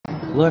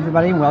Hello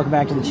everybody and welcome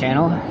back to the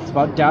channel. It's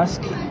about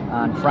dusk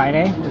on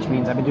Friday, which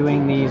means I've been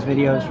doing these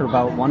videos for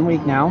about 1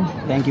 week now.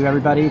 Thank you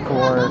everybody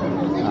for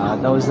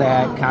those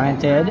that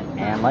commented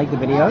and liked the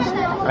videos,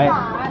 right?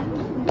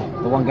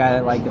 The one guy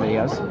that liked the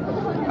videos.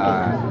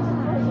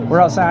 We're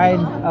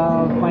outside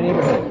of my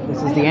neighborhood.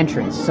 This is the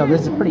entrance, so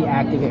this is a pretty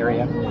active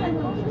area.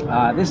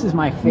 This is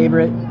my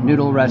favorite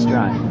noodle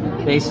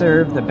restaurant. They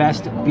serve the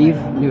best beef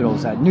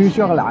noodles, 牛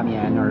肉拉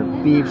面 or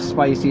beef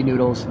spicy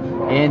noodles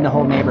in the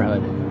whole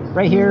neighborhood.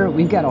 Right here,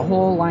 we've got a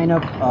whole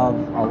lineup of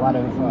a lot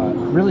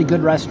of really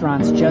good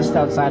restaurants just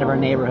outside of our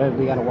neighborhood.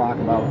 We got to walk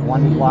about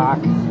 1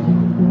 block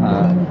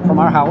from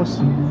our house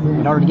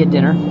in order to get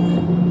dinner.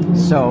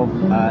 So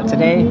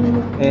today,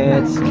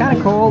 it's kind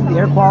of cold. The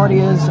air quality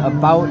is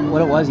about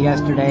what it was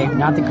yesterday.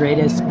 Not the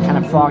greatest,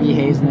 kind of foggy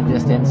haze in the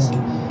distance.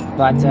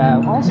 But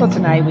also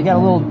tonight, we got a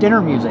little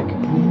dinner music.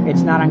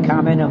 It's not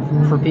uncommon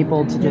for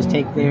people to just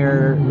take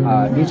their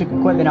music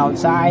equipment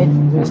outside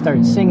and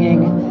start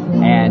singing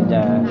and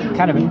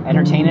kind of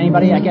entertain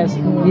anybody. I guess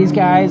these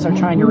guys are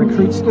trying to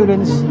recruit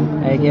students.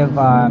 They give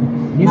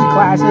music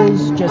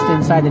classes just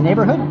inside the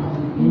neighborhood.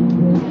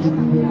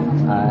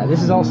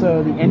 This is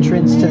also the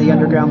entrance to the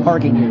underground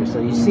parking here, so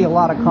you see a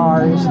lot of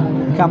cars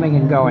coming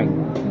and going.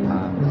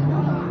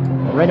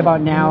 Right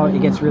about now, it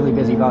gets really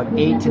busy, about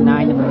 8 to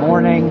 9 in the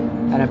morning,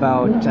 and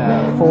about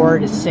 4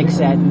 to 6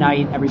 at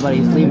night.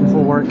 Everybody's leaving for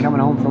work, coming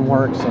home from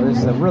work, so this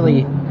is a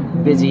really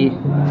busy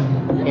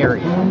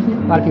area.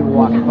 A lot of people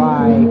walking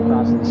by,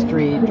 crossing the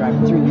street,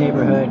 driving through the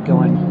neighborhood,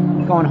 going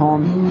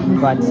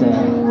home. But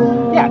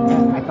yeah,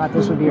 I thought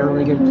this would be a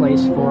really good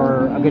place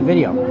for a good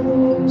video.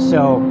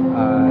 So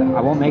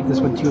I won't make this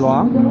one too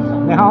long.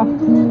 Now,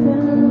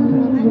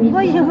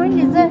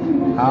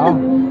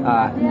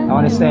 I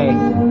want to say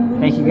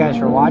thank you guys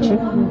for watching.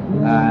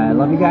 I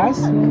love you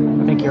guys.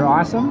 I think you're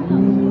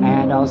awesome,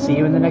 and I'll see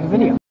you in the next video.